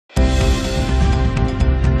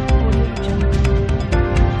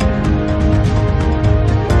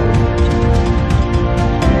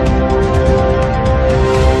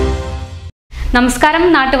നമസ്കാരം,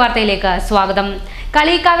 നാട്ടുവാർത്തയിലേക്ക് സ്വാഗതം.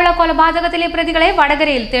 കളിക്കാവിള കൊലപാതകത്തിലെ പ്രതികളെ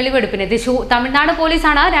വടകരയിൽ തെളിവെടുപ്പിനെത്തിച്ചു. തമിഴ്നാട്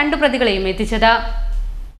പോലീസാണ് 2 പ്രതികളെയും എത്തിച്ചത്.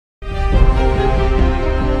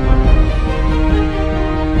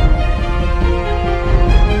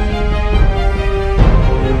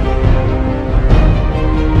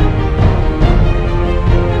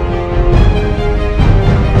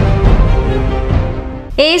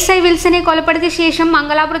 എ.എസ്.ഐ വിൽസനെ കൊലപ്പെടുത്തിയ ശേഷം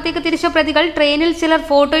മംഗലാപുരത്തേക്ക് തിരിച്ച പ്രതികൾ ട്രെയിനിൽ ചിലർ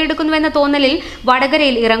ഫോട്ടോ എടുക്കുന്നുവെന്ന തോന്നലിൽ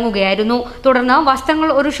വടകരയിൽ ഇറങ്ങുകയായിരുന്നു. തുടർന്ന് വസ്ത്രങ്ങൾ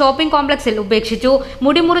ഒരു ഷോപ്പിംഗ് കോംപ്ലക്സിൽ ഉപേക്ഷിച്ചു.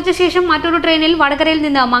 മുടി മുറിച്ച ശേഷം മറ്റൊരു ട്രെയിനിൽ വടകരയിൽ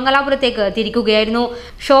നിന്ന് മംഗലാപുരത്തേക്ക് തിരിക്കുകയായിരുന്നു.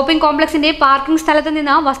 ഷോപ്പിംഗ് കോംപ്ലക്സിന്റെ പാർക്കിംഗ് സ്ഥലത്ത്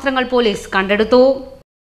നിന്ന് വസ്ത്രങ്ങൾ പോലീസ് കണ്ടെടുത്തു.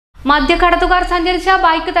 മദ്യക്കടത്തുകാർ സഞ്ചരിച്ച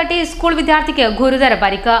ബൈക്ക് തട്ടി സ്കൂൾ വിദ്യാർത്ഥിക്ക് ഗുരുതര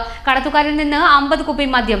പരിക്ക്. കടത്തുകാരിൽ നിന്ന് 50 കുപ്പി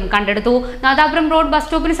മദ്യം കണ്ടെടുത്തു. നാദാപുരം റോഡ് ബസ്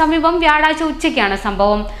സ്റ്റോപ്പിന് സമീപം വ്യാഴാഴ്ച ഉച്ചയ്ക്കാണ്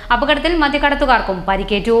സംഭവം. അപകടത്തിൽ മദ്യക്കടത്തുകാർക്കും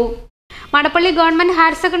പരിക്കേറ്റു. Madappally government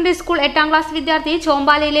higher secondary school 8ാം class വിദ്യാർത്ഥി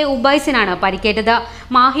ചോമ്പാലയിലെ ഉബൈസിനാണ് പരിക്കേറ്റത്.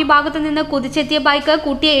 മാഹി ഭാഗത്തു നിന്ന് കുതിച്ചെത്തിയ ബൈക്ക്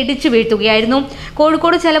കുട്ടിയെ ഇടിച്ചു വീഴ്ത്തുകയായിരുന്നു.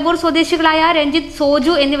 കോഴിക്കോട് ചെലവൂർ സ്വദേശികളായ രഞ്ജിത്ത്,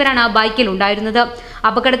 സോജു എന്നിവരാണ് ബൈക്കിൽ ഉണ്ടായിരുന്നത്.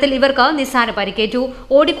 അപകടത്തിൽ ഇവർക്ക് നിസ്സാര പരിക്കേറ്റു.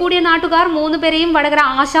 ഓടിക്കൂടിയ നാട്ടുകാർ 3 പേരെയും വടകര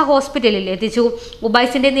ആശാ ഹോസ്പിറ്റലിൽ എത്തിച്ചു.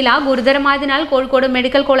 ഉബൈസിന്റെ നില ഗുരുതരമായതിനാൽ കോഴിക്കോട്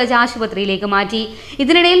മെഡിക്കൽ കോളേജ് ആശുപത്രിയിലേക്ക് മാറ്റി.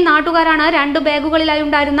 ഇതിനിടയിൽ നാട്ടുകാരാണ് 2 ബാഗുകളിലായി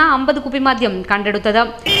ഉണ്ടായിരുന്ന 50 കുപ്പി മദ്യം കണ്ടെടുത്തത്.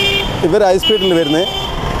 ഇവർ ഹൈസ്പീഡിൽ വരുന്നത്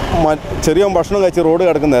ചെറിയ ഭക്ഷണം കഴിച്ച് റോഡ്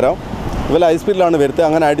കിടക്കുന്ന നേരം ഇവർ ഹൈസ്പീഡിലാണ് വരുന്നത്.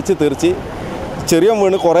 അങ്ങനെ അടിച്ച് തീർച്ച് ചെറിയ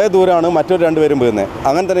വീണ് കുറേ ദൂരമാണ് മറ്റൊരു 2 പേരും വീഴുന്നത്.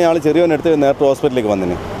 അങ്ങനെ തന്നെ ഞങ്ങൾ ചെറിയവനെടുത്ത് നേരത്തെ ഹോസ്പിറ്റലിലേക്ക്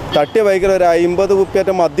വന്നിന്. തട്ടിയ ബൈക്കിൽ ഒരു 50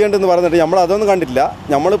 കുപ്പിയേറ്റം മദ്യം ഉണ്ടെന്ന് പറഞ്ഞിട്ട് നമ്മൾ അതൊന്നും കണ്ടില്ല.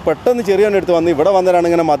 നമ്മൾ പെട്ടെന്ന് ചെറിയവനെടുത്ത് വന്ന് ഇവിടെ വന്നവരാണ്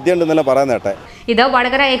ഇങ്ങനെ മദ്യം ഉണ്ടെന്നല്ല പറയുന്നേട്ടെ. ഇത്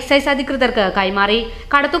വടകര എക്സൈസ് അധികൃതർക്ക് കൈമാറി.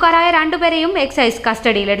 കടത്തുകാരായ 2 പേരെയും എക്സൈസ്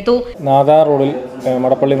കസ്റ്റഡിയിലെടുത്തു.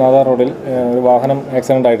 മടപ്പള്ളി നാദാർ റോഡിൽ ഒരു വാഹനം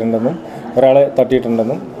ആക്സിഡൻ്റ് ആയിട്ടുണ്ടെന്നും ഒരാളെ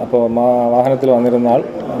തട്ടിയിട്ടുണ്ടെന്നും അപ്പോൾ വാഹനത്തിൽ വന്നിരുന്ന ആൾ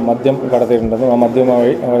മദ്യം കടത്തിയിട്ടുണ്ടെന്നും ആ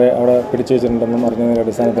മദ്യമായി അവരെ അവിടെ പിടിച്ചു വെച്ചിട്ടുണ്ടെന്നും അറിഞ്ഞതിൻ്റെ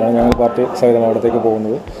അടിസ്ഥാനത്തിലാണ് ഞങ്ങൾ പാർട്ടി സഹിതം അവിടത്തേക്ക്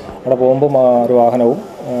പോകുന്നത്. അവിടെ പോകുമ്പോൾ ഒരു വാഹനവും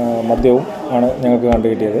മദ്യവും ആണ് ഞങ്ങൾക്ക്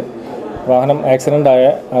കണ്ടുകിട്ടിയത്. വാഹനം ആക്സിഡൻ്റായ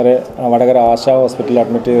അവരെ വടകര ആശാ ഹോസ്പിറ്റലിൽ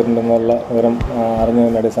അഡ്മിറ്റ് ചെയ്തിട്ടുണ്ടെന്നുള്ള വിവരം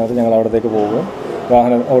അറിഞ്ഞതിൻ്റെ അടിസ്ഥാനത്തിൽ ഞങ്ങൾ അവിടത്തേക്ക് പോവുകയും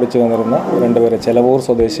വാഹനം ഓടിച്ചു വന്നിരുന്ന 2 പേരെ ചെലവൂർ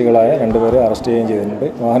സ്വദേശികളായ 2 പേരെ അറസ്റ്റ് ചെയ്യുകയും ചെയ്തിട്ടുണ്ട്.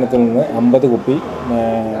 വാഹനത്തിൽ നിന്ന് 50 കുപ്പി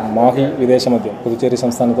മാഹി വിദേശ മദ്യം, പുതുച്ചേരി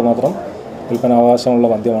സംസ്ഥാനത്ത് മാത്രം വിൽപ്പനാവകാശമുള്ള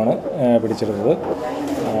മദ്യമാണ് പിടിച്ചെടുത്തത്.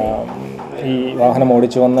 ഈ വാഹനം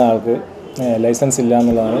ഓടിച്ചു വന്ന ആൾക്ക് ലൈസൻസ് ഇല്ല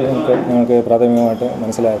എന്നുള്ളതാണ് ഞങ്ങൾക്ക് പ്രാഥമികമായിട്ട്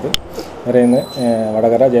മനസ്സിലായത്. അവരെ ഇന്ന്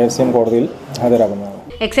വടകര JFCM കോടതിയിൽ ഹാജരാക്കുന്നതാണ്.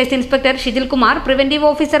 Excise inspector Shijil Kumar, preventive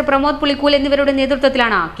officer Pramod Pulikkool എന്നിവരുടെ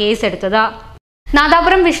നേതൃത്വത്തിലാണ് കേസെടുത്തത്.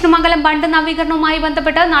 നാദാപുരം വിഷ്ണുമംഗലം ബണ്ട് നവീകരണവുമായി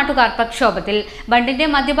ബന്ധപ്പെട്ട് നാട്ടുകാർ പ്രക്ഷോഭത്തിൽ. ബണ്ടിന്റെ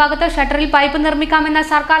മധ്യഭാഗത്ത് ഷട്ടറിൽ പൈപ്പ് നിർമ്മിക്കാമെന്ന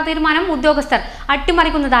സർക്കാർ തീരുമാനം ഉദ്യോഗസ്ഥർ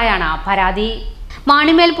അട്ടിമറിക്കുന്നതായാണ് പരാതി.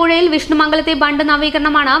 മാണിമേൽപ്പുഴയിൽ വിഷ്ണുമംഗലത്തെ ബണ്ട്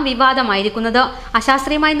നവീകരണമാണ് വിവാദമായിരിക്കുന്നത്.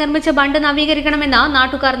 അശാസ്ത്രീയമായി നിർമ്മിച്ച ബണ്ട് നവീകരിക്കണമെന്ന്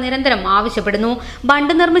നാട്ടുകാർ നിരന്തരം ആവശ്യപ്പെടുന്നു.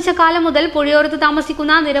 ബണ്ട് നിർമ്മിച്ച കാലം മുതൽ പുഴയോരത്ത്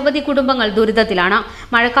താമസിക്കുന്ന നിരവധി കുടുംബങ്ങൾ ദുരിതത്തിലാണ്.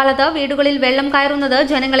 മഴക്കാലത്ത് വീടുകളിൽ വെള്ളം കയറുന്നത്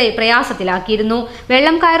ജനങ്ങളെ പ്രയാസത്തിലാക്കിയിരുന്നു.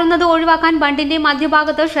 വെള്ളം കയറുന്നത് ഒഴിവാക്കാൻ ബണ്ടിന്റെ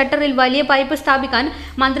മധ്യഭാഗത്ത് ഷട്ടറിൽ വലിയ പൈപ്പ് സ്ഥാപിക്കാൻ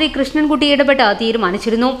മന്ത്രി കൃഷ്ണൻകുട്ടി ഇടപെട്ട്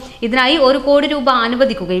തീരുമാനിച്ചിരുന്നു. ഇതിനായി 1 കോടി രൂപ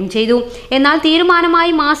അനുവദിക്കുകയും ചെയ്തു. എന്നാൽ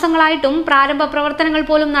തീരുമാനമായി മാസങ്ങളായിട്ടും പ്രാരംഭ പ്രവർത്തനങ്ങൾ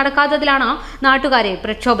പോലും നടക്കാത്തതിലാണ് നാട്ടുകാരെ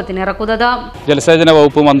പ്രക്ഷോഭത്തിനിറക്കുന്നത്. ജലസേചന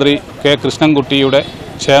വകുപ്പ് മന്ത്രി കെ കൃഷ്ണൻകുട്ടിയുടെ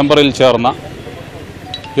ചേംബറിൽ ചേർന്ന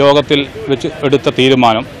യോഗത്തിൽ വെച്ച് എടുത്ത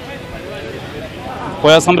തീരുമാനം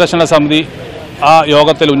പുഴ സംരക്ഷണ സമിതി ആ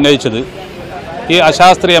യോഗത്തിൽ ഉന്നയിച്ചത് ഈ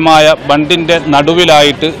അശാസ്ത്രീയമായ ബണ്ടിൻ്റെ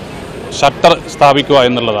നടുവിലായിട്ട് ഷട്ടർ സ്ഥാപിക്കുക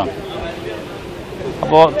എന്നുള്ളതാണ്.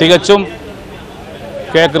 അപ്പോൾ തികച്ചും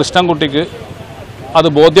കെ കൃഷ്ണൻകുട്ടിക്ക് അത്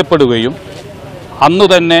ബോധ്യപ്പെടുകയും അന്നു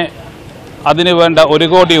തന്നെ അതിന് വേണ്ട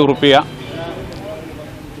 1 കോടി രൂപ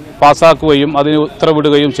പാസ്സാക്കുകയും അതിന്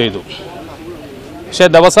ഉത്തരവിടുകയും ചെയ്തു. പക്ഷേ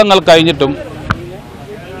ദിവസങ്ങൾ കഴിഞ്ഞിട്ടും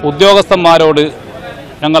ഉദ്യോഗസ്ഥന്മാരോട്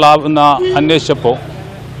ഞങ്ങൾ അന്വേഷിച്ചപ്പോൾ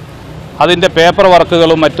അതിൻ്റെ പേപ്പർ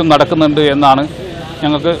വർക്കുകളും മറ്റും നടക്കുന്നുണ്ട് എന്നാണ്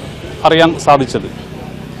ഞങ്ങൾക്ക് അറിയാൻ സാധിച്ചത്.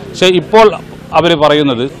 പക്ഷേ ഇപ്പോൾ അവർ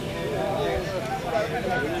പറയുന്നത്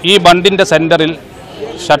ഈ ബണ്ടിൻ്റെ സെൻറ്ററിൽ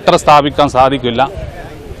ഷട്ടർ സ്ഥാപിക്കാൻ സാധിക്കില്ല.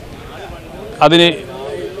 അതിന്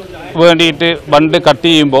വേണ്ടിയിട്ട് ബണ്ട് കട്ട്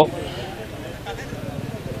ചെയ്യുമ്പോൾ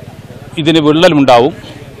ഇതിന് വിള്ളലുണ്ടാവും,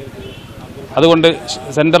 അതുകൊണ്ട്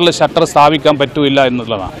സെൻറ്ററിൽ ഷട്ടർ സ്ഥാപിക്കാൻ പറ്റില്ല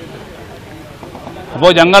എന്നുള്ളതാണ്.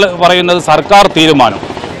 അപ്പോൾ ഞങ്ങൾ പറയുന്നത് സർക്കാർ തീരുമാനം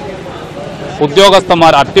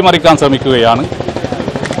ഉദ്യോഗസ്ഥന്മാർ അട്ടിമറിക്കാൻ ശ്രമിക്കുകയാണ്.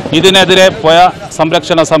 ഇതിനെതിരെ പുഴ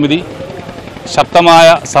സംരക്ഷണ സമിതി ശക്തമായ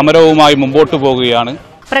സമരവുമായി മുമ്പോട്ട് പോകുകയാണ്.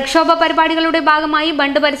 പ്രക്ഷോഭ പരിപാടികളുടെ ഭാഗമായി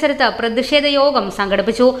ബണ്ട് പരിസരത്ത് പ്രതിഷേധ യോഗം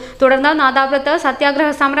സംഘടിപ്പിച്ചു. തുടർന്ന് നാദാപുരത്ത് സത്യാഗ്രഹ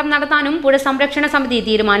സമരം നടത്താനും പുഴ സംരക്ഷണ സമിതി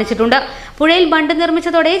തീരുമാനിച്ചിട്ടുണ്ട്. പുഴയിൽ ബണ്ട്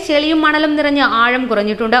നിർമ്മിച്ചതോടെ ചെളിയും മണലും നിറഞ്ഞ് ആഴം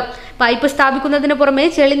കുറഞ്ഞിട്ടുണ്ട്. പൈപ്പ് സ്ഥാപിക്കുന്നതിന് പുറമെ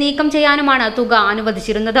ചെളി നീക്കം ചെയ്യാനുമാണ് തുക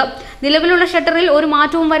അനുവദിച്ചിരുന്നത്. നിലവിലുള്ള ഷട്ടറിൽ ഒരു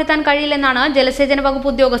മാറ്റവും വരുത്താൻ കഴിയില്ലെന്നാണ് ജലസേചന വകുപ്പ്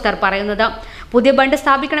ഉദ്യോഗസ്ഥർ പറയുന്നത്. പുതിയ ബണ്ട്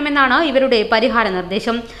സ്ഥാപിക്കണമെന്നാണ് ഇവരുടെ പരിഹാര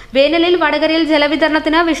നിർദ്ദേശം. വേനലിൽ വടകരയിൽ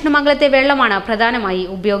ജലവിതരണത്തിന് വിഷ്ണുമംഗലത്തെ വെള്ളമാണ് പ്രധാനമായി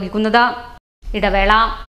ഉപയോഗിക്കുന്നത്. ഇടവേള.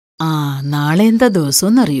 നാളെ എന്താ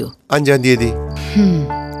ദിവസം അറിയോ? 5-ാം തീയതി.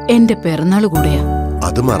 എന്റെ പിറന്നാൾ കൂടെയാ.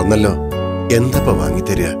 അത് മറന്നല്ലോ. എന്താ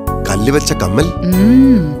വാങ്ങിത്തരിക? കല്ല് വെച്ച കമ്മൽ.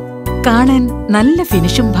 കാണാൻ നല്ല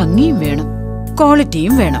ഫിനിഷും ഭംഗിയും വേണം,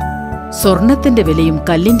 ക്വാളിറ്റിയും വേണം. സ്വർണത്തിന്റെ വിലയും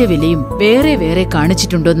കല്ലിന്റെ വിലയും വേറെ വേറെ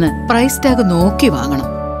കാണിച്ചിട്ടുണ്ടോന്ന് പ്രൈസ് ടാഗ് നോക്കി വാങ്ങണം.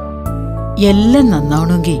 എല്ലാം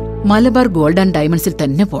നന്നാവണമെങ്കിൽ മലബാർ ഗോൾഡ് ആൻഡ് ഡയമണ്ട്സിൽ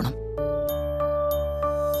തന്നെ പോണം.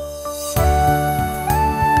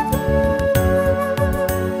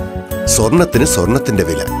 സ്വർണത്തിന് സ്വർണത്തിന്റെ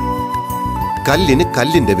വില, കല്ലിന്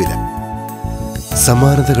കല്ലിന്റെ വില.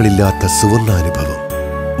 സമാനതകളില്ലാത്ത സുവർണാനുഭവം.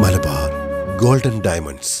 Malabar golden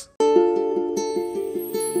diamonds.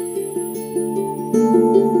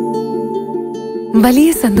 വലിയ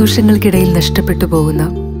സന്തോഷങ്ങൾക്കിടയിൽ നഷ്ടപ്പെട്ടു പോകുന്ന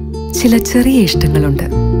ചില ചെറിയ ഇഷ്ടങ്ങളുണ്ട്.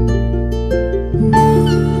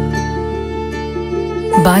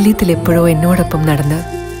 ബാല്യത്തിൽ എപ്പോഴോ എന്നോടൊപ്പം നടന്ന്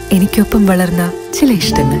എനിക്കൊപ്പം വളർന്ന ചില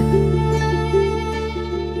ഇഷ്ടങ്ങൾ.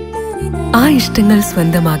 ആ ഇഷ്ടങ്ങൾ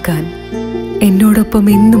സ്വന്തമാക്കാൻ എന്നോടൊപ്പം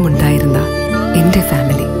എന്നും ഉണ്ടായിരുന്ന എന്റെ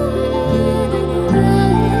ഫാമിലി.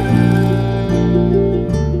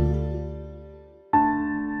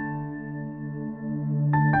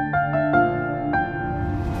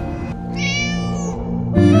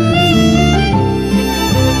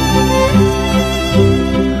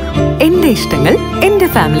 എന്റെ ഇഷ്ടങ്ങൾ എന്റെ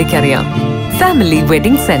ഫാമിലിക്ക് അറിയാം. Family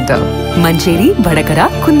wedding centre, Manjeri, Vadakara,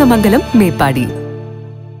 Kunnamangalam, Meppadi.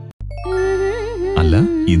 അല്ല,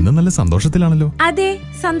 ഇന്ന് നല്ല സന്തോഷത്തിലാണല്ലോ. അതെ,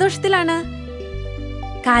 സന്തോഷത്തിലാണ്.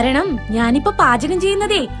 കാരണം ഞാനിപ്പോ പാചകം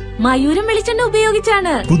ചെയ്യുന്നതേ മയൂരം വെളിച്ചെണ്ണ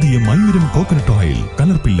ഉപയോഗിച്ചാണ്. പുതിയ മയൂരം കോക്കനട്ട് ഓയിൽ,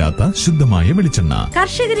 കലർപ്പില്ലാത്ത ശുദ്ധമായ വെളിച്ചെണ്ണ.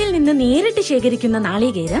 കർഷകരിൽ നിന്ന് നേരിട്ട് ശേഖരിക്കുന്ന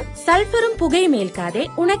നാളികേരം സൾഫറും പുകയും ഏൽക്കാതെ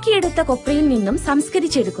ഉണക്കിയെടുത്ത കൊപ്രയിൽ നിന്നും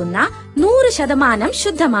സംസ്കരിച്ചെടുക്കുന്ന 100%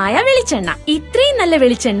 ശുദ്ധമായ വെളിച്ചെണ്ണ. ഇത്രയും നല്ല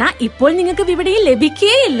വെളിച്ചെണ്ണ ഇപ്പോൾ നിങ്ങൾക്ക് വിപണിയിൽ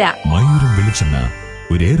ലഭിക്കുകയില്ല. മയൂരം വെളിച്ചെണ്ണ,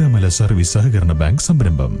 ഒരു ഏറെമല സർവീസ് സഹകരണ ബാങ്ക്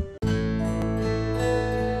സംരംഭം.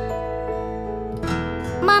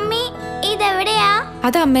 മമ്മി, ഇതെവിടെയാ?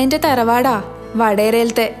 അത് അമ്മേന്റെ തറവാടാ,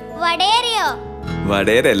 വടേരയിലത്തെ. വടേരയോ?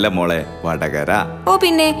 വടേരല്ല മോളെ, വടകര. ഓ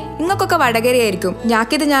പിന്നെ, ഇങ്ങക്കൊക്കെ വടകരയായിരിക്കും.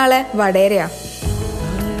 ഞാക്കിത് ഞാളെ വടേരയാ.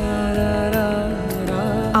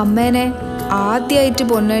 അമ്മേനെ ആദ്യമായിട്ട്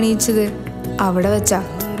പൊന്നണീച്ചത് അവിടെ വെച്ചാ.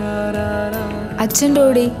 അച്ഛൻ്റെ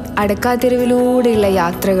ഓടി അടക്കാത്തെരുവിലൂടെയുള്ള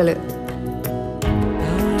യാത്രകള്,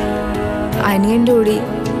 അനിയൻ്റെ ഓടി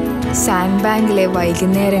സാൻഡ് ബാങ്കിലെ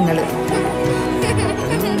വൈകുന്നേരങ്ങള്,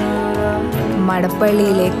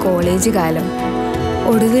 മടപ്പള്ളിയിലെ കോളേജ് കാലം,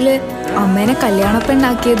 ഒടുവില് അമ്മേനെ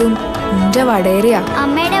കല്യാണപ്പെണ്ണാക്കിയതും എന്റെ വടേരയാ.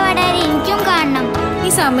 അമ്മയുടെ വടേര എനിക്കും കാണണം. ഈ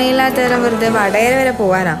സമയമില്ലാത്തരം വെറുതെ വടേര വരെ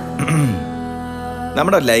പോവാനാ?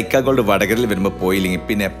 നമ്മുടെ ലൈക്ക ഗോൾഡ് വടകരയിൽ വരുമ്പോ പോയില്ലെങ്കിൽ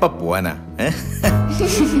പിന്നെ എപ്പ പോവാനാ?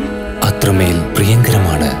 അത്രമേൽ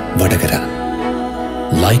പ്രിയങ്കരമാണ് Vadakara.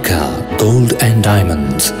 Lyca gold and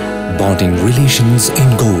diamonds, bonding relations in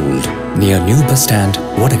gold, near New Bus Stand,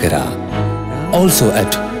 Vadakara. Also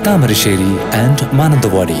at Thamarassery and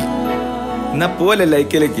Mananthavady. എന്നാ പോലെ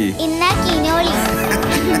ലൈക്കിലേക്ക്.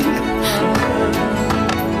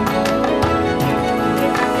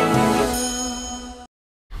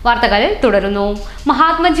 വാർത്തകൾ തുടരുന്നു.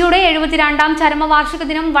 മഹാത്മജിയുടെ 72ാം ചരമവാർഷിക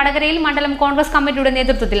ദിനം വടകരയിൽ മണ്ഡലം കോൺഗ്രസ് കമ്മിറ്റിയുടെ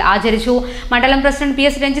നേതൃത്വത്തിൽ ആചരിച്ചു. മണ്ഡലം പ്രസിഡന്റ്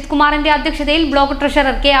PS രഞ്ജിത് കുമാറിന്റെ അധ്യക്ഷതയിൽ block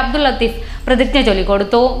treasurer K Abdul Latheef പ്രതിജ്ഞ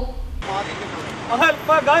ചൊല്ലിക്കൊടുത്തു.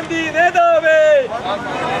 മഹാത്മാഗാന്ധി നേതാവേ,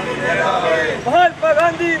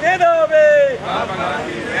 മഹാത്മാഗാന്ധി നേതാവേ,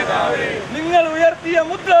 നിങ്ങൾ ഉയർത്തിയ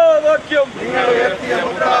മുദ്രാവാക്യം, നിങ്ങൾ ഉയർത്തിയ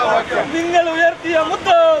മുദ്രാവാക്യം, നിങ്ങൾ ഉയർത്തിയ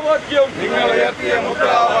മുദ്രാവാക്യം, നിങ്ങൾ ഉയർത്തിയ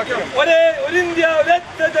മുദ്രാവാക്യം. ഒരേ ഒരു ഇന്ത്യ,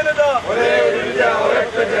 ഒരൊറ്റ ജനത, ഒരേ ഒരു ഇന്ത്യ,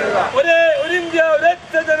 ഒരൊറ്റ ജനത, ഒരേ ഒരു ഇന്ത്യ,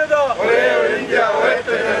 ഒരൊറ്റ ജനത, ഒരേ ഒരു ഇന്ത്യ, ഒരൊറ്റ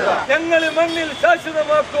ജനത. ഞങ്ങൾ മണ്ണിൽ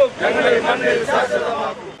ശാശ്വതമാക്കും, ഞങ്ങൾ മണ്ണിൽ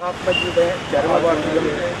ശാശ്വതമാക്കും. മഹാത്മജിയുടെ ചരമവാർഷികം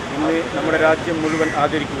ഇന്ന് നമ്മുടെ രാജ്യം മുഴുവൻ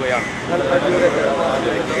ആചരിക്കുകയാണ്.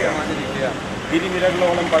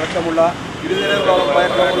 തിരുനിരകളോളം പഴക്കമുള്ള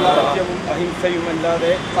സത്യവും അഹിംസയും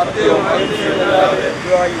അല്ലാതെ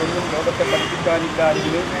ഒന്നും ലോകത്തെ പഠിപ്പിക്കാനില്ല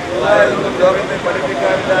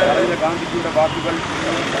എന്ന് ഗാന്ധിജിയുടെ വാക്കുകൾ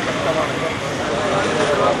വ്യക്തമാണ്.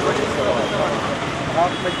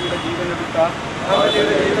 മഹാത്മജിയുടെ ജീവനെടുത്ത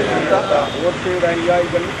ഓർച്ചയുടെ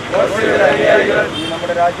അനുയായികൾ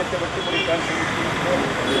നമ്മുടെ രാജ്യത്തെ വെട്ടിമുറിക്കാൻ ശ്രമിച്ചു.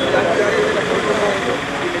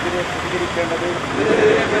 സ്വീകരിക്കേണ്ടത്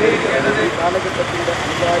ഈ കാലഘട്ടത്തിൻ്റെ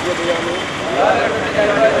അനിവാര്യതയാണ്.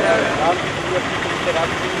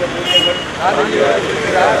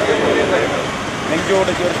 രാഷ്ട്രീയ മൂല്യങ്ങൾ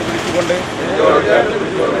നെഞ്ചോട് ചേർത്ത് പിടിച്ചുകൊണ്ട്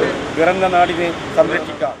പിറന്ന നാടിനെ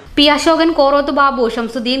സംരക്ഷിക്കാം. P Ashokan, Koroth Babu,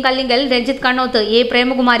 Shamsuddin Kallingal, Ranjith Kannoth, A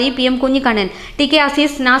Premakumari, P M Kunhikannan, T K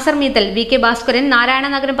Azeez, Nasar Meethal, V K Bhaskaran,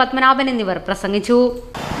 Narayananagaram Padmanabhan എന്നിവർ പ്രസംഗിച്ചു.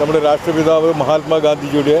 നമ്മുടെ രാഷ്ട്രപിതാവ്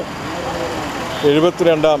മഹാത്മാഗാന്ധിജിയുടെ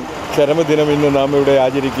 72ാം ചരമദിനം ഇന്ന് നാം ഇവിടെ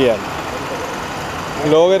ആചരിക്കുകയാണ്.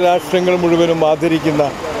 ലോകരാഷ്ട്രങ്ങൾ മുഴുവനും ആദരിക്കുന്ന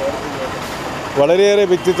വളരെയേറെ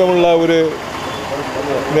വ്യക്തിത്വമുള്ള ഒരു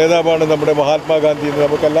നേതാവാണ് നമ്മുടെ മഹാത്മാഗാന്ധി എന്ന്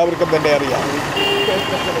നമുക്കെല്ലാവർക്കും തന്നെ അറിയാം.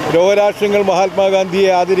 ലോകരാഷ്ട്രങ്ങൾ മഹാത്മാഗാന്ധിയെ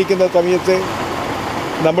ആദരിക്കുന്ന സമയത്ത്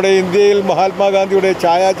നമ്മുടെ ഇന്ത്യയിൽ മഹാത്മാഗാന്ധിയുടെ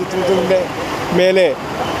ഛായാചിത്രത്തിൻ്റെ മേലെ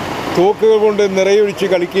തോക്കുകൾ കൊണ്ട് നിറയൊഴിച്ച്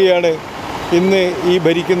കളിക്കുകയാണ് ഇന്ന് ഈ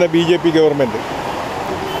ഭരിക്കുന്ന BJP ഗവൺമെൻറ്.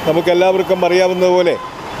 നമുക്കെല്ലാവർക്കും അറിയാവുന്നതുപോലെ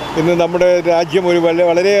ഇന്ന് നമ്മുടെ രാജ്യം ഒരു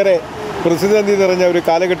വളരെയേറെ പ്രതിസന്ധി നിറഞ്ഞ ഒരു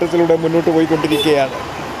കാലഘട്ടത്തിലൂടെ മുന്നോട്ട് പോയിക്കൊണ്ടിരിക്കുകയാണ്.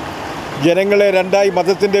 ജനങ്ങളെ രണ്ടായി,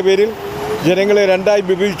 മതത്തിൻ്റെ പേരിൽ ജനങ്ങളെ രണ്ടായി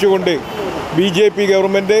വിഭജിച്ചുകൊണ്ട് BJP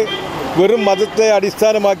ഗവൺമെൻറ് വെറും മതത്തെ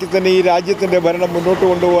അടിസ്ഥാനമാക്കി തന്നെ ഈ രാജ്യത്തിൻ്റെ ഭരണം മുന്നോട്ട്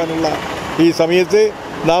കൊണ്ടുപോകാനുള്ള ഈ സമയത്ത്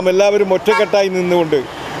നാം എല്ലാവരും ഒറ്റക്കെട്ടായി നിന്നുകൊണ്ട്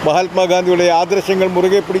മഹാത്മാഗാന്ധിയുടെ ആദർശങ്ങൾ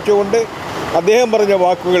മുറുകെ പിടിച്ചുകൊണ്ട് അദ്ദേഹം പറഞ്ഞ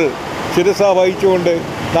വാക്കുകൾ ശിരസാ വഹിച്ചുകൊണ്ട്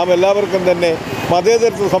നാം എല്ലാവർക്കും തന്നെ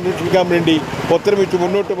മതേതരത്വം സംരക്ഷിക്കാൻ വേണ്ടി ഒത്തൊരുമിച്ച്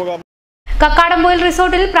മുന്നോട്ട് പോകാം. കക്കാടംപൊയിൽ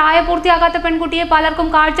റിസോർട്ടിൽ പ്രായപൂർത്തിയാകാത്ത പെൺകുട്ടിയെ പലർക്കും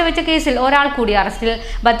കാഴ്ചവെച്ച കേസിൽ ഒരാൾ കൂടി അറസ്റ്റിൽ.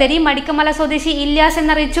 ബത്തേരി മടിക്കമല സ്വദേശി ഇല്യാസ്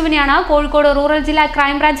എന്ന റിച്ചുവിനെയാണ് കോഴിക്കോട് റൂറൽ ജില്ലാ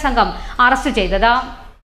ക്രൈംബ്രാഞ്ച് സംഘം അറസ്റ്റ് ചെയ്തത്.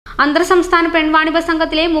 അന്തർ സംസ്ഥാന പെൺവാണിഭ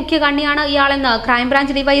സംഘത്തിലെ മുഖ്യ കണ്ണിയാണ് ഇയാളെന്ന്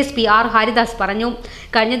ക്രൈംബ്രാഞ്ച് ഡിവൈഎസ്പി ആർ ഹരിദാസ് പറഞ്ഞു.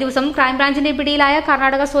 കഴിഞ്ഞ ദിവസം ക്രൈംബ്രാഞ്ചിന്റെ പിടിയിലായ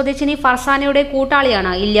കർണാടക സ്വദേശിനി ഫർസാനയുടെ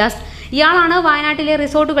കൂട്ടാളിയാണ് ഇല്യാസ്. ഇയാളാണ് വയനാട്ടിലെ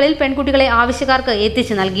റിസോർട്ടുകളിൽ പെൺകുട്ടികളെ ആവശ്യക്കാർക്ക്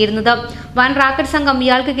എത്തിച്ചു നൽകിയിരുന്നത്. വൻ റാക്കറ്റ് സംഘം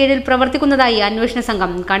ഇയാൾക്ക് കീഴിൽ പ്രവർത്തിക്കുന്നതായി അന്വേഷണ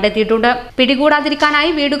സംഘം കണ്ടെത്തിയിട്ടുണ്ട്. പിടികൂടാതിരിക്കാനായി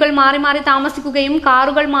വീടുകൾ മാറി മാറി താമസിക്കുകയും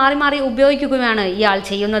കാറുകൾ മാറി മാറി ഉപയോഗിക്കുകയുമാണ് ഇയാൾ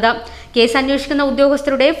ചെയ്യുന്നത്. കേസ് അന്വേഷിക്കുന്ന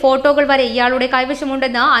ഉദ്യോഗസ്ഥരുടെ ഫോട്ടോകൾ വരെ ഇയാളുടെ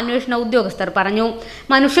കൈവശമുണ്ടെന്ന് അന്വേഷണ ഉദ്യോഗസ്ഥർ പറഞ്ഞു.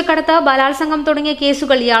 മനുഷ്യക്കടത്ത്, ബലാത്സംഗം തുടങ്ങിയ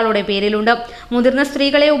കേസുകൾ ഇയാളുടെ പേരിലുണ്ട്. മുതിർന്ന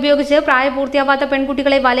സ്ത്രീകളെ ഉപയോഗിച്ച് പ്രായപൂർത്തിയാവാത്ത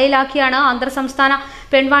പെൺകുട്ടികളെ വലയിലാക്കിയാണ് അന്തർ സംസ്ഥാന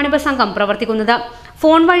പെൺവാണിഭ സംഘം പ്രവർത്തിക്കുന്നത്.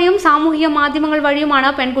 ഫോൺ വഴിയും സാമൂഹിക മാധ്യമങ്ങൾ വഴിയുമാണ്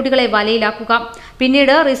പെൺകുട്ടികളെ വലയിലാക്കുക.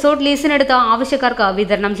 പിന്നീട് റിസോർട്ട് ലീസിനെടുത്ത് ആവശ്യക്കാർക്ക്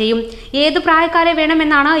വിതരണം ചെയ്യും. ഏത് പ്രായക്കാരെ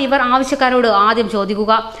വേണമെന്നാണ് ഇവർ ആവശ്യക്കാരോട് ആദ്യം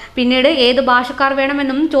ചോദിക്കുക. പിന്നീട് ഏത് ഭാഷക്കാർ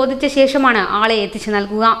വേണമെന്നും ചോദിച്ച ശേഷമാണ് ആളെ എത്തിച്ചു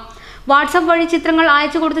നൽകുക. വാട്സാപ്പ് വഴി ചിത്രങ്ങൾ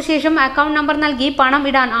അയച്ചു കൊടുത്ത ശേഷം അക്കൗണ്ട് നമ്പർ നൽകി പണം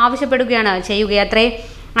ഇടാൻ ആവശ്യപ്പെടുകയാണ് ചെയ്യുകയത്രേ.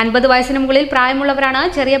 50 വയസ്സിന് മുകളിൽ പ്രായമുള്ളവരാണ്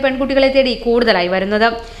ചെറിയ പെൺകുട്ടികളെ തേടി കൂടുതലായി വരുന്നത്.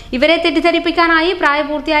 ഇവരെ തെറ്റിദ്ധരിപ്പിക്കാനായി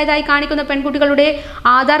പ്രായപൂർത്തിയായതായി കാണിക്കുന്ന പെൺകുട്ടികളുടെ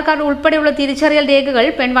ആധാർ കാർഡ് ഉൾപ്പെടെയുള്ള തിരിച്ചറിയൽ രേഖകൾ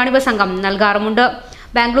പെൺവാണിഭ സംഘം നൽകാറുമുണ്ട്.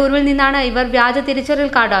 ബാംഗ്ലൂരിൽ നിന്നാണ് ഇവർ വ്യാജ തിരിച്ചറിയൽ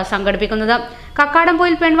കാർഡ് സംഘടിപ്പിക്കുന്നത്.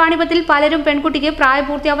 കക്കാടംപൊയിൽ പെൺവാണിഭത്തിൽ പലരും പെൺകുട്ടിക്ക്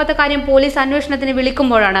പ്രായപൂർത്തിയാവാത്ത കാര്യം പോലീസ് അന്വേഷണത്തിന്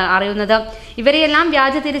വിളിക്കുമ്പോഴാണ് അറിയുന്നത്. ഇവരെയെല്ലാം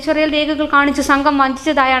വ്യാജ തിരിച്ചറിയൽ രേഖകൾ കാണിച്ച് സംഘം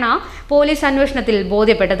വഞ്ചിച്ചതായാണ് പോലീസ് അന്വേഷണത്തിൽ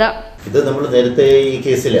ബോധ്യപ്പെട്ടത്. ഇത് നമ്മൾ നേരത്തെ ഈ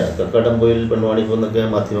കേസിൽ കക്കാടംപൊയിൽ പെൺവാണിഭം എന്നൊക്കെ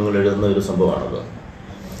മാധ്യമങ്ങൾ എഴുതുന്ന ഒരു സംഭവമാണത്.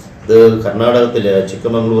 ഇത് കർണാടകത്തിലെ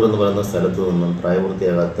ചിക്കമംഗ്ലൂർ എന്ന് പറയുന്ന സ്ഥലത്ത് നിന്നും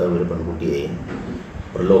പ്രായപൂർത്തിയാകാത്ത ഒരു പെൺകുട്ടിയെ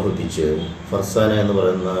പ്രലോഭിപ്പിച്ച് ഫർസാന എന്ന്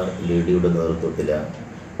പറയുന്ന ലേഡിയുടെ നേതൃത്വത്തിൽ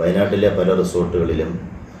വയനാട്ടിലെ പല റിസോർട്ടുകളിലും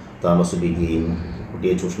താമസിപ്പിക്കുകയും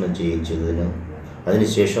കുട്ടിയെ ചൂഷണം ചെയ്യുകയും ചെയ്തതിന്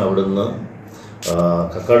അതിനുശേഷം അവിടുന്ന്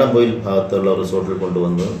കക്കാടംപൊയിൽ ഭാഗത്തുള്ള റിസോർട്ടിൽ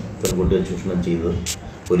കൊണ്ടുവന്ന് പെൺകുട്ടിയെ ചൂഷണം ചെയ്ത്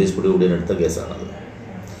പോലീസ് പിടികൂടിയെടുത്ത കേസാണത്.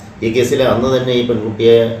 ഈ കേസിൽ അന്ന് തന്നെ ഈ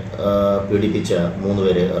പെൺകുട്ടിയെ പീഡിപ്പിച്ച 3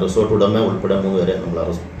 പേരെ, റിസോർട്ട് ഉടമ ഉൾപ്പെടെ 3 പേരെ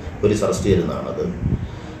പോലീസ് അറസ്റ്റ് ചെയ്തിരുന്നതാണത്.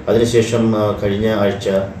 അതിനുശേഷം കഴിഞ്ഞ ആഴ്ച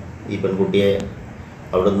ഈ പെൺകുട്ടിയെ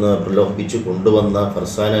അവിടുന്ന് പ്രലോഭിപ്പിച്ച് കൊണ്ടുവന്ന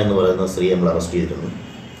ഫർസാന എന്ന് പറയുന്ന സ്ത്രീ നമ്മൾ അറസ്റ്റ് ചെയ്തിരുന്നു.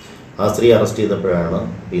 ആ സ്ത്രീ അറസ്റ്റ് ചെയ്തപ്പോഴാണ്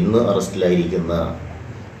ഇന്ന് അറസ്റ്റിലായിരിക്കുന്ന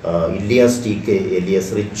ഇല്യാസ് TK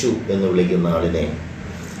എലിയസ് റിച്ചു എന്ന് വിളിക്കുന്ന ആളിനെ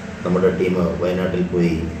നമ്മുടെ ടീം വയനാട്ടിൽ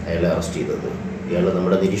പോയി അയാളെ അറസ്റ്റ് ചെയ്തത്. ഇയാൾ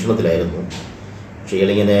നമ്മുടെ നിരീക്ഷണത്തിലായിരുന്നു. പക്ഷേ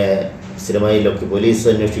ഇയാളിങ്ങനെ സ്ഥിരമായി പോലീസ്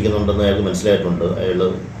അന്വേഷിക്കുന്നുണ്ടെന്ന് അയാൾക്ക് മനസ്സിലായിട്ടുണ്ട്. അയാൾ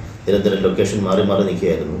നിരന്തരം ലൊക്കേഷൻ മാറി മാറി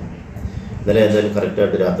നിൽക്കുകയായിരുന്നു. ഇന്നലെ എന്തായാലും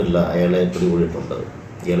കറക്റ്റായിട്ട് രാത്രിയിൽ അയാളെ പിടികൂടിയിട്ടുണ്ട്.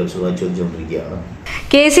 ഇയാളെ വിശദമായി ചോദിച്ചുകൊണ്ടിരിക്കുകയാണ്.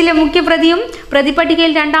 കേസിലെ മുഖ്യപ്രതിയും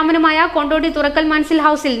പ്രതിപട്ടികയിൽ രണ്ടാമനുമായ കൊണ്ടോട്ടി തുറക്കൽ മൻസിൽ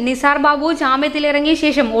ഹൌസിൽ നിസാർ ബാബു ജാമ്യത്തിലിറങ്ങിയ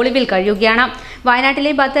ശേഷം ഒളിവിൽ കഴിയുകയാണ്.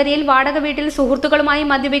 വയനാട്ടിലെ ബത്തേരിയിൽ വാടക വീട്ടിൽ സുഹൃത്തുക്കളുമായി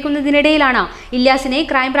മദ്യപിക്കുന്നതിനിടയിലാണ് ഇല്യാസിനെ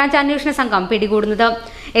ക്രൈംബ്രാഞ്ച് അന്വേഷണ സംഘം പിടികൂടുന്നത്.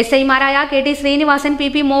 SI-മാരായ KT Sreenivasan,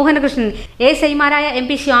 PP Mohanakrishnan, ASI-മാരായ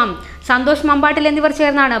MP Shyam, Santhosh മമ്പാട്ടിൽ എന്നിവർ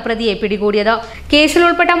ചേർന്നാണ് പ്രതിയെ പിടികൂടിയത്. കേസിൽ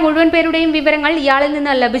ഉൾപ്പെട്ട മുഴുവൻ പേരുടെയും വിവരങ്ങൾ ഇയാളിൽ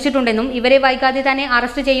നിന്ന് ലഭിച്ചിട്ടുണ്ടെന്നും ഇവരെ വൈകാതെ തന്നെ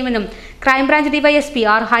അറസ്റ്റ് ചെയ്യുമെന്നും ക്രൈംബ്രാഞ്ച് DYSP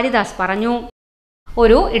ആർ ഹരിദാസ് പറഞ്ഞു.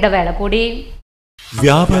 ഒരു ഇടവേള കൂടി.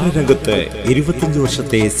 വ്യാപാര രംഗത്ത് 25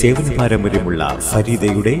 വർഷത്തെ സേവന പാരമ്പര്യമുള്ള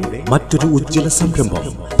ഫരീദയുടെ മറ്റൊരു ഉജ്ജ്വല സംരംഭം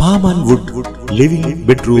palm and would living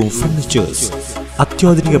bedroom furnitures.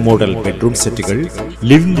 അത്യാധുനിക മോഡൽ ബെഡ്റൂം സെറ്റുകൾ,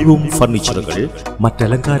 ലിവിംഗ് റൂം ഫർണിച്ചറുകൾ,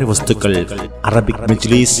 മറ്റലങ്കാര വസ്തുക്കൾ, അറബിക്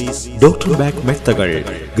മജ്ലിസ്, doctor bag മെത്തകൾ,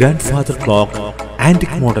 grand father clock,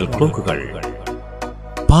 antique model ക്ലോക്കുകൾ.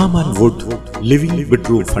 Palm and Wood Living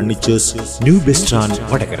Bedroom Furnitures, New Best Stand,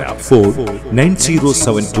 Vadagara. Phone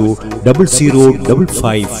 9072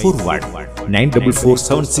 005541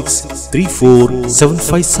 94476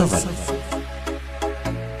 34757.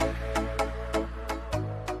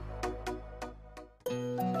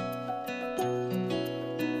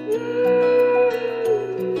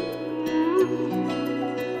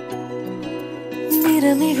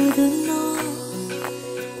 നിറമെഴുതുന്നു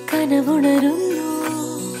കനവുണരുന്നു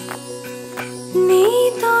നീ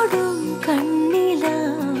തൊടും കണ്ണില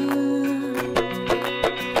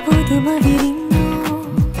പുതുമ വിരിഞ്ഞു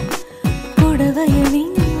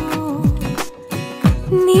പുടവയണിഞ്ഞു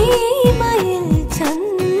നീ മയിൽ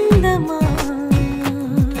ചന്തമാ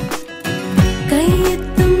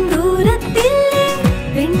കയ്യെത്തും ദൂരത്തിൽ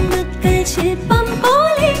പെൺമക്കൾ ശില്പം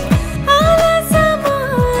പോലെ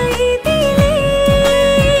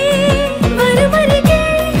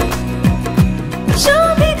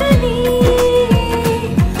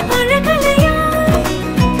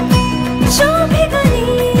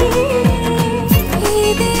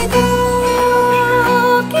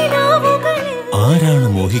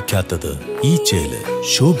മോഹിക്കാത്തത് ഈ ചേല്.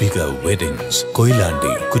 ശോഭിക വെഡിങ്സ്,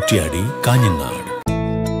 കൊയിലാണ്ടി, കുറ്റ്യാടി, കാഞ്ഞങ്ങാട്.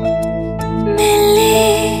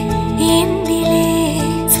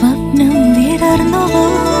 സ്വപ്നം വിടർന്നുവോ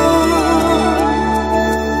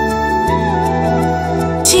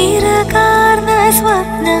ചിറകാർന്ന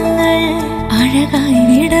സ്വപ്നങ്ങൾ അഴകായി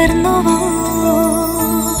വിടർന്നുവോ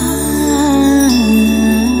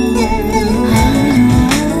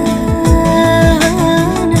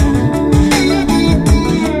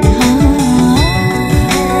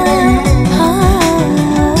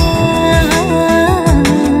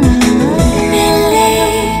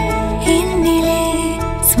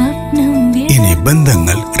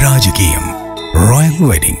ബന്ധങ്ങൾ രാജകീയം. Royal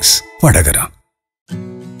weddings, Vadakara.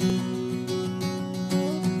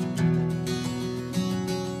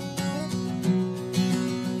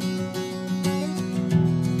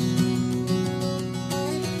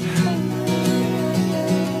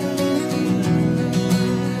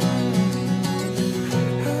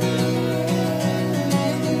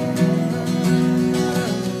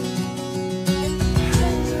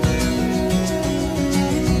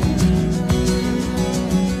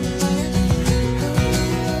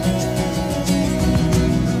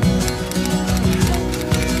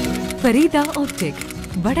 Farida optic,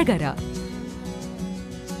 Vadakara.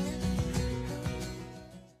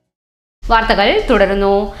 വാർത്തകൾ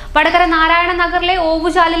തുടരുന്നു. വടകര നാരായണ നഗറിലെ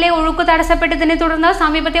ഓവുചാലിലെ ഒഴുക്ക് തടസ്സപ്പെട്ടതിനെ തുടർന്ന്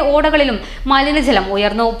സമീപത്തെ ഓടകളിലും മലിനജലം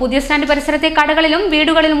ഉയർന്നു. പുതിയ സ്റ്റാൻഡ് പരിസരത്തെ കടകളിലും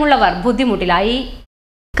വീടുകളിലുമുള്ളവർ ബുദ്ധിമുട്ടിലായി.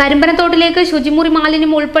 കരിമ്പനത്തോട്ടിലേക്ക് ശുചിമുറി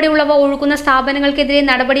മാലിന്യം ഉൾപ്പെടെയുള്ളവ ഒഴുക്കുന്ന സ്ഥാപനങ്ങൾക്കെതിരെ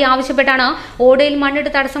നടപടി ആവശ്യപ്പെട്ടാണ് ഓടയിൽ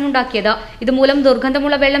മണ്ണിട്ട് തടസ്സമുണ്ടാക്കിയത്. ഇതുമൂലം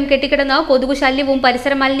ദുർഗന്ധമുള്ള വെള്ളം കെട്ടിക്കിടന്ന് കൊതുകു ശല്യവും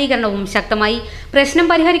പരിസര മലിനീകരണവും ശക്തമായി. പ്രശ്നം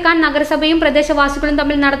പരിഹരിക്കാൻ നഗരസഭയും പ്രദേശവാസികളും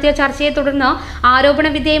തമ്മിൽ നടത്തിയ ചർച്ചയെ തുടർന്ന് ആരോപണ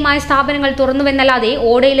വിധേയമായ സ്ഥാപനങ്ങൾ തുറന്നുവെന്നല്ലാതെ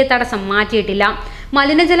ഓടയിലെ തടസ്സം മാറ്റിയിട്ടില്ല.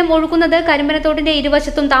 മലിനജലം ഒഴുക്കുന്നത് കരിമ്പനത്തോട്ടിന്റെ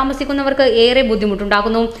ഇരുവശത്തും താമസിക്കുന്നവർക്ക് ഏറെ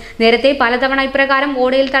ബുദ്ധിമുട്ടുണ്ടാക്കുന്നു. നേരത്തെ പലതവണ ഇപ്രകാരം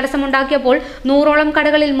ഓടയിൽ തടസ്സമുണ്ടാക്കിയപ്പോൾ 100ഓളം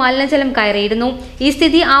കടകളിൽ മലിനജലം കയറിയിരുന്നു. ഈ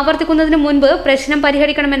സ്ഥിതി ആവർത്തിക്കുന്നതിന് മുൻപ് പ്രശ്നം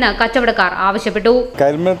പരിഹരിക്കണമെന്ന് കച്ചവടക്കാർ ആവശ്യപ്പെട്ടു.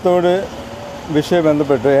 കരിമ്പനത്തോട് വിഷയം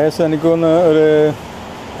ബന്ധപ്പെട്ട് ഏകദേശം എനിക്കൊന്ന് ഒരു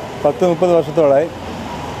 10-30 വർഷത്തോളായി.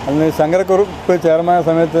 അന്ന് ശങ്കരക്കുറുപ്പ് ചെയർമാൻ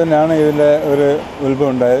സമയത്ത് തന്നെയാണ് ഇതിൻ്റെ ഒരു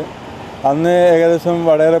ഉത്ഭവം ഉണ്ടായത്. അന്ന് ഏകദേശം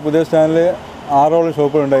വടകര പുതിയ സ്റ്റാൻഡിൽ 6ഓളം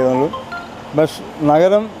ഷോപ്പുകൾ ഉണ്ടായിരുന്നുള്ളൂ. പക്ഷേ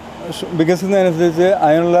നഗരം വികസിക്കുന്നതനുസരിച്ച്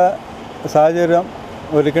അതിനുള്ള സാഹചര്യം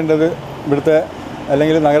ഒരുക്കേണ്ടത് ഇവിടുത്തെ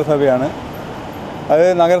അല്ലെങ്കിൽ നഗരസഭയാണ്. അത്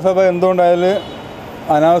നഗരസഭ എന്തുകൊണ്ടായാലും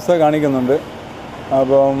അനാവസ്ഥ കാണിക്കുന്നുണ്ട്.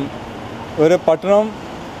 അപ്പം ഒരു പട്ടണം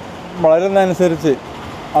വളരുന്നതനുസരിച്ച്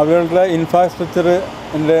അവരുടെ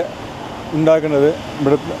ഇൻഫ്രാസ്ട്രക്ചറിൻ്റെ ഉണ്ടാക്കുന്നത്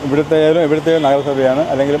ഇവിടുത്തെ നഗരസഭയാണ്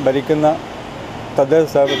അല്ലെങ്കിൽ ഭരിക്കുന്ന തദ്ദേശ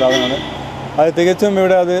സ്ഥാപനമാണ്. അത് തികച്ചും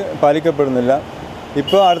ഇവിടെ അത് പാലിക്കപ്പെടുന്നില്ല.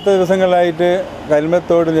 ഇപ്പോൾ അടുത്ത ദിവസങ്ങളിലായിട്ട്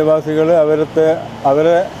കരിമ്പത്തോട് നിവാസികൾ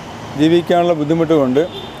അവരെ ജീവിക്കാനുള്ള ബുദ്ധിമുട്ട് കൊണ്ട്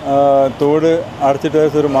തോട്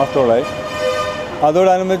അടച്ചിട്ട് ഒരു മാസത്തോളമായി.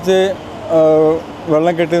 അതോടനുബന്ധിച്ച്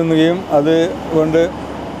വെള്ളം കെട്ടി നിന്നുകയും അതുകൊണ്ട്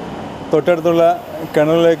തൊട്ടടുത്തുള്ള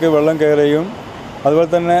കിണറിലേക്ക് വെള്ളം കയറുകയും അതുപോലെ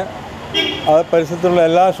തന്നെ ആ പരിസരത്തുള്ള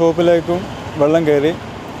എല്ലാ ഷോപ്പിലേക്കും വെള്ളം കയറി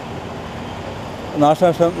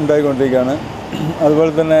നാശനഷ്ടം ഉണ്ടായിക്കൊണ്ടിരിക്കുകയാണ്.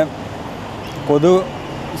 അതുപോലെ തന്നെ കൊതു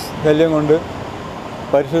ശല്യം കൊണ്ട്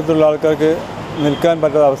പരിസരത്തുള്ള ആൾക്കാർക്ക് നിൽക്കാൻ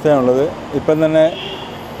പറ്റാത്ത അവസ്ഥയാണുള്ളത്. ഇപ്പം തന്നെ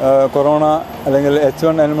കൊറോണ അല്ലെങ്കിൽ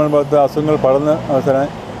H1N1 പോലത്തെ അസുഖങ്ങൾ പടർന്ന അവസരം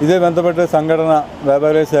ഇതുമായി ബന്ധപ്പെട്ട് സംഘടന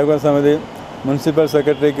വ്യാപാരി സേവന സമിതി മുനിസിപ്പൽ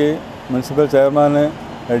സെക്രട്ടറിക്ക്, മുനിസിപ്പൽ ചെയർമാന്,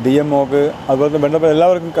 DMOക്ക് അതുപോലെ ബന്ധപ്പെട്ട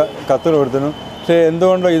എല്ലാവർക്കും കത്തുകൾ കൊടുത്തിരുന്നു. പക്ഷേ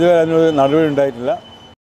എന്തുകൊണ്ടോ ഇതുവരെ അതിനൊരു നടപടി ഉണ്ടായിട്ടില്ല.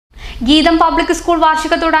 ഗീതം പബ്ലിക് സ്കൂൾ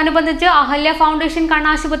വാർഷികത്തോടനുബന്ധിച്ച് അഹല്യ ഫൗണ്ടേഷൻ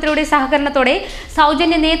കണ്ണാശുപത്രിയുടെ സഹകരണത്തോടെ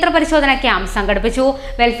സൗജന്യ നേത്ര പരിശോധന ക്യാമ്പ് സംഘടിപ്പിച്ചു.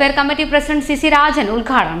 Welfare committee president CC Rajan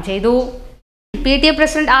ഉദ്ഘാടനം ചെയ്തു. PTA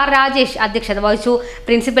പ്രസിഡന്റ് R രാജേഷ് അധ്യക്ഷത വഹിച്ചു.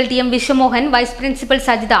 Principal TM Vishwamohan, vice principal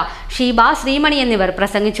Sajitha, Sheeba, Sreemani എന്നിവർ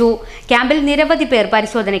പ്രസംഗിച്ചു. ക്യാമ്പിൽ നിരവധി പേർ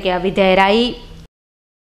പരിശോധനയ്ക്ക് വിധേയരായി.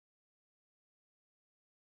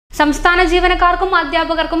 സംസ്ഥാന ജീവനക്കാർക്കും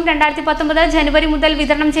അധ്യാപകർക്കും 2019 ജനുവരി മുതൽ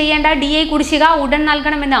വിതരണം ചെയ്യേണ്ട DA കുടിശ്ശിക ഉടൻ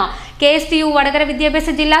നൽകണമെന്ന് KSTU വടകര വിദ്യാഭ്യാസ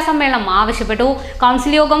ജില്ലാ സമ്മേളനം ആവശ്യപ്പെട്ടു.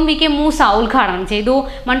 കൗൺസിൽ യോഗം VK മൂസ ഉദ്ഘാടനം ചെയ്തു.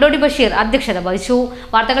 മണ്ടോടി ബഷീർ അധ്യക്ഷത വഹിച്ചു.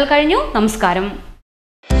 വാർത്തകൾ കഴിഞ്ഞു. നമസ്കാരം.